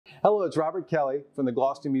Hello, it's Robert Kelly from the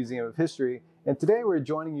Gloucester Museum of History, and today we're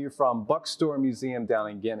joining you from Buckstore Museum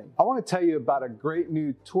down in Guinea. I want to tell you about a great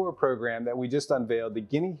new tour program that we just unveiled, the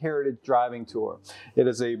Guinea Heritage Driving Tour. It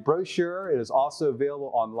is a brochure, it is also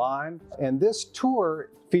available online, and this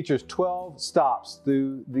tour features 12 stops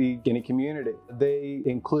through the Guinea community. They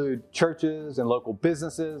include churches and local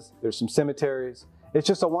businesses, there's some cemeteries. It's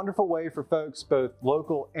just a wonderful way for folks, both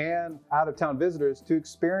local and out-of-town visitors, to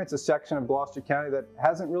experience a section of Gloucester County that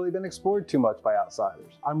hasn't really been explored too much by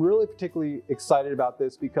outsiders. I'm really particularly excited about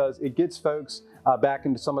this because it gets folks back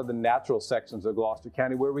into some of the natural sections of Gloucester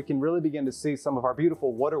County where we can really begin to see some of our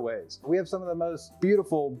beautiful waterways. We have some of the most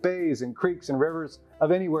beautiful bays and creeks and rivers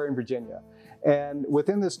of anywhere in Virginia. And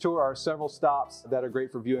within this tour are several stops that are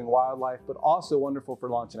great for viewing wildlife, but also wonderful for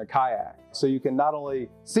launching a kayak. So you can not only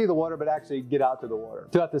see the water, but actually get out to the water.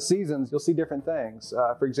 Throughout the seasons, you'll see different things.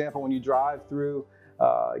 For example, when you drive through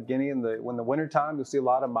Guinea in the winter time, you'll see a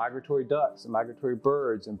lot of migratory ducks and migratory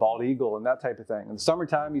birds and bald eagle and that type of thing. In the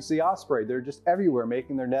summertime, you see osprey. They're just everywhere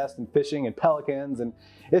making their nest and fishing, and pelicans. And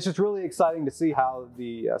it's just really exciting to see how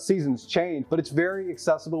the seasons change, but it's very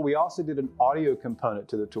accessible. We also did an audio component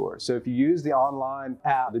to the tour. So if you use the online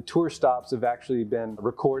app, the tour stops have actually been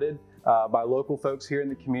recorded by local folks here in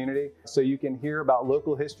the community. So you can hear about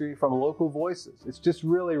local history from local voices. It's just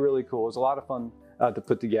really, really cool. It's a lot of fun to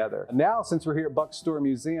put together. Now, since we're here at Buckstore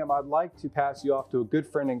Museum, I'd like to pass you off to a good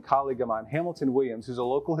friend and colleague of mine, Hamilton Williams, who's a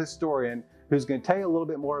local historian, who's going to tell you a little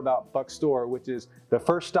bit more about Buckstore, which is the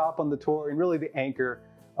first stop on the tour and really the anchor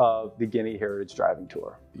of the Guinea Heritage Driving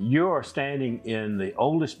Tour. You're standing in the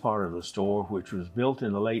oldest part of the store, which was built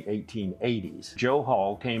in the late 1880s. Joe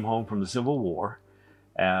Hall came home from the Civil War,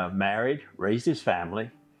 married, raised his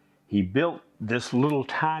family. He built this little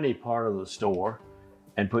tiny part of the store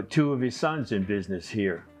and put two of his sons in business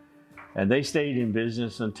here. And they stayed in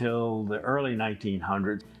business until the early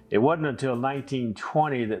 1900s. It wasn't until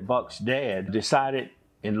 1920 that Buck's dad decided,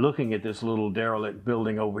 in looking at this little derelict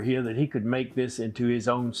building over here, that he could make this into his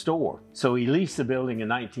own store. So he leased the building in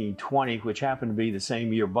 1920, which happened to be the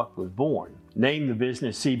same year Buck was born. Named the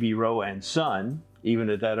business C.B. Rowe and Son, even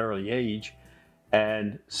at that early age,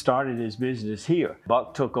 and started his business here.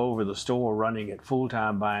 Buck took over the store, running it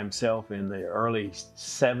full-time by himself in the early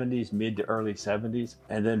 70s, mid to early 70s,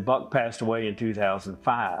 and then Buck passed away in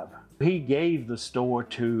 2005. He gave the store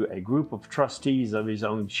to a group of trustees of his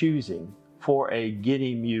own choosing for a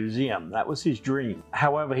Guinea museum. That was his dream.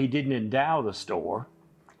 However, he didn't endow the store,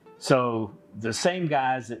 so the same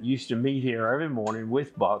guys that used to meet here every morning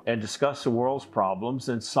with Buck and discuss the world's problems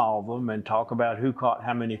and solve them and talk about who caught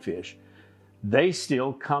how many fish, they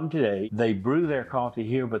still come today. They brew their coffee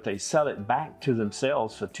here, but they sell it back to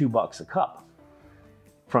themselves for $2 a cup.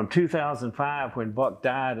 From 2005, when Buck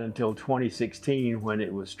died, until 2016, when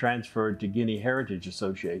it was transferred to Guinea Heritage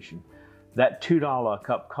Association, that $2 a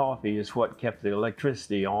cup coffee is what kept the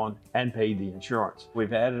electricity on and paid the insurance.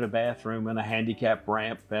 We've added a bathroom and a handicap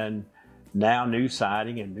ramp, and now new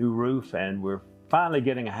siding and new roof, and we're finally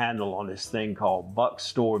getting a handle on this thing called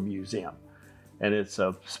Buckstore Museum. And it's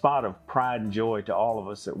a spot of pride and joy to all of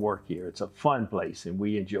us that work here. It's a fun place and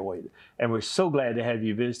we enjoy it. And we're so glad to have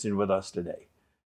you visiting with us today.